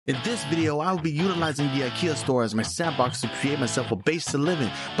In this video, I will be utilizing the IKEA store as my sandbox to create myself a base to live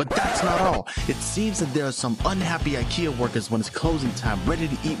in. But that's not all. It seems that there are some unhappy IKEA workers when it's closing time, ready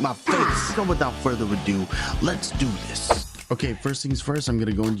to eat my face. So without further ado, let's do this. Okay, first things first, I'm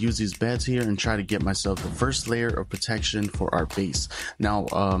gonna go and use these beds here and try to get myself the first layer of protection for our base. Now,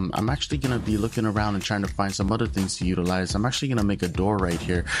 I'm actually gonna be looking around and trying to find some other things to utilize. I'm actually gonna make a door right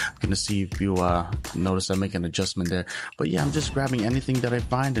here. I'm gonna see if you notice I make an adjustment there. But yeah, I'm just grabbing anything that I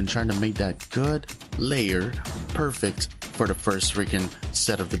find and trying to make that good layer perfect for the first freaking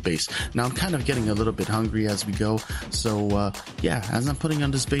set of the base. Now, I'm kind of getting a little bit hungry as we go. So yeah, as I'm putting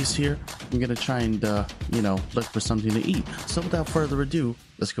on this base here, I'm gonna try and look for something to eat. So without further ado,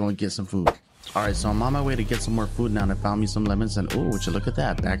 let's go and get some food. Alright, so I'm on my way to get some more food now, and I found me some lemons, and oh, would you look at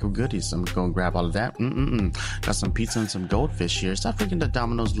that, bag of goodies. I'm gonna grab all of that. Got some pizza and some goldfish here. Stop freaking the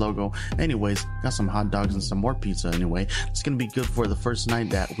Domino's logo. Anyways, got some hot dogs and some more pizza anyway. It's gonna be good for the first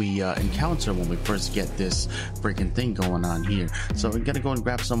night that we encounter when we first get this freaking thing going on here. So we're gonna go and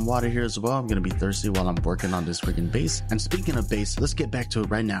grab some water here as well. I'm gonna be thirsty while I'm working on this freaking base. And speaking of base, let's get back to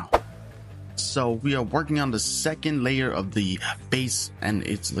it right now. So we are working on the second layer of the base, and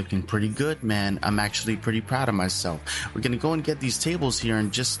it's looking pretty good, man. I'm actually pretty proud of myself. We're gonna go and get these tables here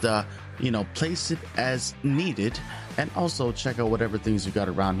and just place it as needed, and also check out whatever things you got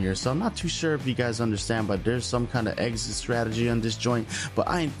around here. So I'm not too sure if you guys understand, but there's some kind of exit strategy on this joint, but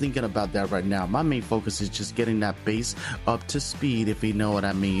I ain't thinking about that right now. My main focus is just getting that base up to speed, if you know what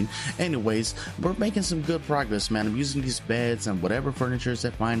I mean. Anyways, we're making some good progress, man. I'm using these beds and whatever furniture I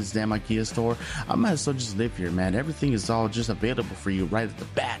find in this damn IKEA store. I might as well just live here, man. Everything is all just available for you right at the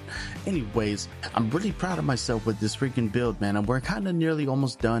bat. Anyways, I'm really proud of myself with this freaking build, man, and we're kind of nearly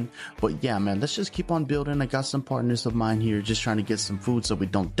almost done. But yeah, man, let's just keep on building. I got some partners of mine here just trying to get some food so we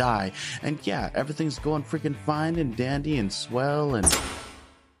don't die. And yeah, everything's going freaking fine and dandy and swell. And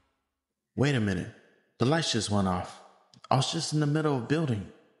wait a minute, the lights just went off. I was just in the middle of building.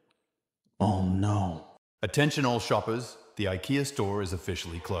 Oh no. Attention all shoppers, the IKEA store is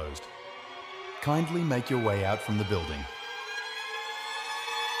officially closed. Kindly make your way out from the building.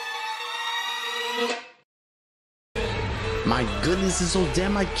 My goodness, it's those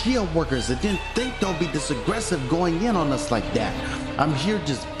damn IKEA workers. I didn't think they'll be this aggressive going in on us like that. I'm here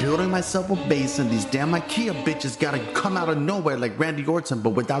just building myself a base, and these damn IKEA bitches gotta come out of nowhere like Randy Orton, but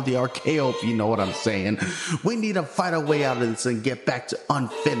without the RKO, if you know what I'm saying. We need to fight our way out of this and get back to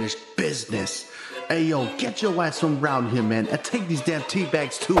unfinished business. Hey yo, get your ass from around here, man, and take these damn tea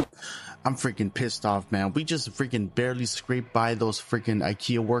bags too. I'm freaking pissed off, man. We just freaking barely scraped by those freaking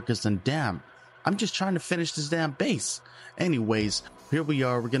IKEA workers, and damn, I'm just trying to finish this damn base. Anyways, here we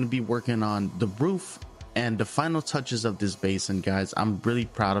are. We're going to be working on the roof and the final touches of this base. And guys, I'm really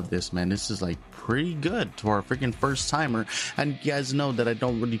proud of this, man. This is like pretty good to our freaking first timer. And you guys know that I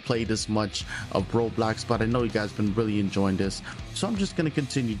don't really play this much of Roblox, but I know you guys been really enjoying this. So I'm just going to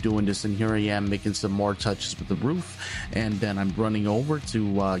continue doing this. And here I am making some more touches with the roof. And then I'm running over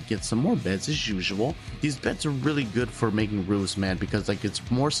to get some more beds as usual. These beds are really good for making roofs, man, because like it's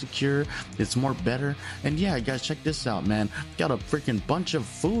more secure, it's more better. And yeah, guys, check this out, man. Got a freaking bunch of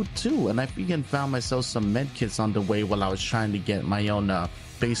food too. And I freaking found myself some med kits on the way while I was trying to get my own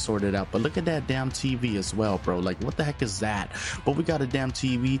base sorted out. But look at that damn TV as well, bro. Like, what the heck is that? But we got a damn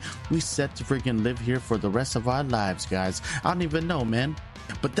TV. We set to freaking live here for the rest of our lives, guys. I don't even know, man.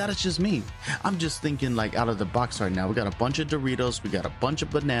 But that is just me. I'm just thinking like out of the box right now. We got a bunch of Doritos, we got a bunch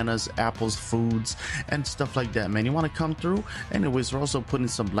of bananas, apples, foods, and stuff like that, man. You want to come through? Anyways, we're also putting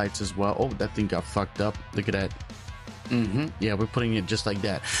some lights as well. Oh, that thing got fucked up. Look at that. Yeah, we're putting it just like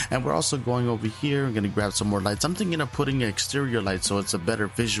that. And we're also going over here. I'm gonna grab some more lights. I'm thinking of putting exterior lights so it's a better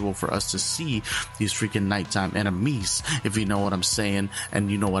visual for us to see these freaking nighttime enemies, if you know what I'm saying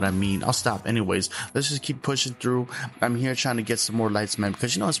and you know what I mean. I'll stop. Anyways, let's just keep pushing through. I'm here trying to get some more lights, man,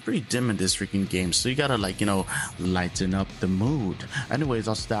 because it's pretty dim in this freaking game, so you gotta lighten up the mood. Anyways,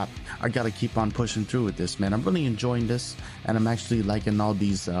 I'll stop. I gotta keep on pushing through with this, man. I'm really enjoying this, and I'm actually liking all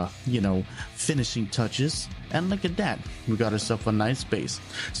these finishing touches. And look at that, we got ourselves a nice base.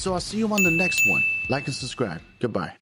 So I'll see you on the next one. Like and subscribe. Goodbye.